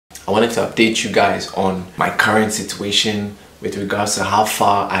I wanted to update you guys on my current situation with regards to how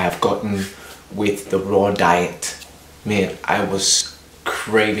far I have gotten with the raw diet. Man, I was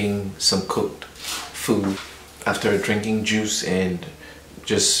craving some cooked food after drinking juice and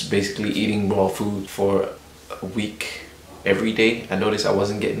just basically eating raw food for a week every day. I noticed I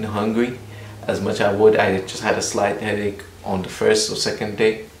wasn't getting hungry as much as I would. I just had a slight headache on the first or second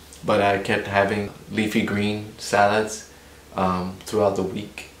day, but I kept having leafy green salads throughout the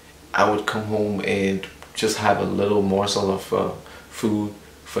week. I would come home and just have a little morsel of food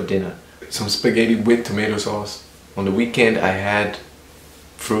for dinner. Some spaghetti with tomato sauce. On the weekend I had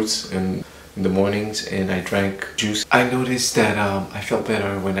fruits in the mornings and I drank juice. I noticed that I felt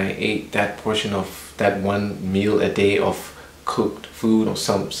better when I ate that portion of that one meal a day of cooked food or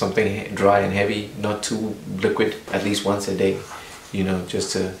something dry and heavy, not too liquid, at least once a day, you know,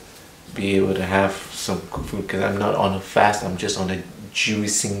 just to be able to have some cooked food, because I'm not on a fast, I'm just on a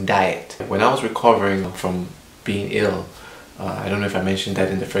juicing diet. When I was recovering from being ill, I don't know if I mentioned that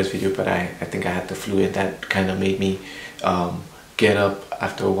in the first video, but I think I had the flu, and that kind of made me get up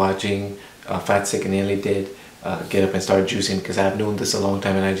after watching Fat, Sick and Nearly Dead, get up and start juicing, because I've known this a long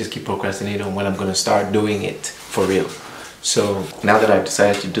time and I just keep procrastinating on when I'm gonna start doing it for real. So now that I've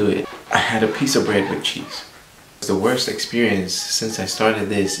decided to do it, I had a piece of bread with cheese. The worst experience since I started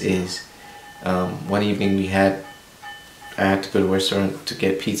this is one evening I had to go to a restaurant to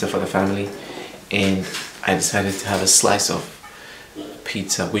get pizza for the family, and I decided to have a slice of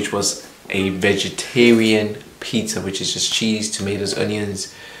pizza, which was a vegetarian pizza, which is just cheese, tomatoes,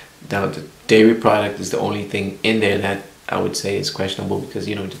 onions. Now the dairy product is the only thing in there that I would say is questionable, because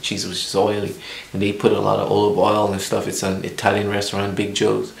you know the cheese was just oily and they put a lot of olive oil and stuff. It's an Italian restaurant, Big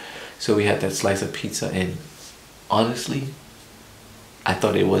Joe's. So we had that slice of pizza, and honestly I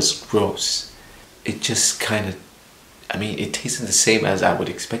thought it was gross. It just kind of, I mean, it tasted the same as I would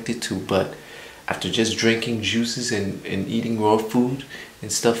expect it to, but after just drinking juices and eating raw food and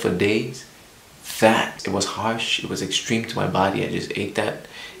stuff for days, it was harsh, it was extreme to my body. I just ate that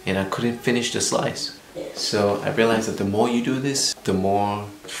and I couldn't finish the slice. So I realized that the more you do this, the more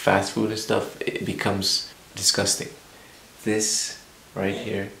fast food and stuff, it becomes disgusting. This right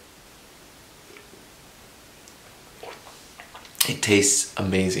here, it tastes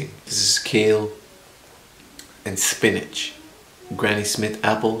amazing. This is kale and spinach, Granny Smith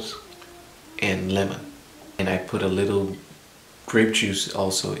apples and lemon, and I put a little grape juice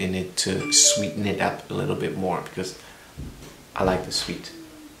also in it to sweeten it up a little bit more, because I like the sweet.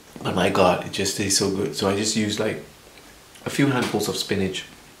 But my god, it just tastes so good. So I just used like a few handfuls of spinach,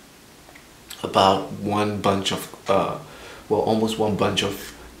 about one bunch of well, almost one bunch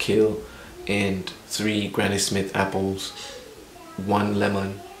of kale, and 3 Granny Smith apples, 1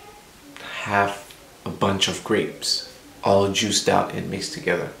 lemon, half a bunch of grapes, all juiced out and mixed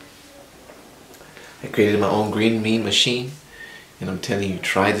together. I created my own green bean machine, and I'm telling you,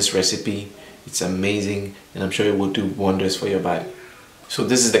 try this recipe. It's amazing, and I'm sure it will do wonders for your body. So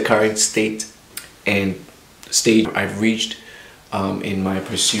this is the current state and stage I've reached in my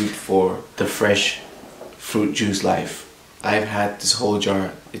pursuit for the fresh fruit juice life. I've had this whole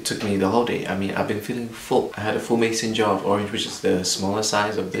jar. It took me the whole day. I mean, I've been feeling full. I had a full mason jar of orange, which is the smaller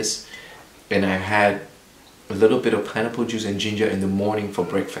size of this, and I had a little bit of pineapple juice and ginger in the morning for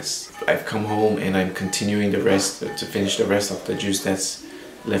breakfast. I've come home and I'm continuing the rest to finish the rest of the juice that's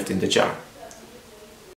left in the jar.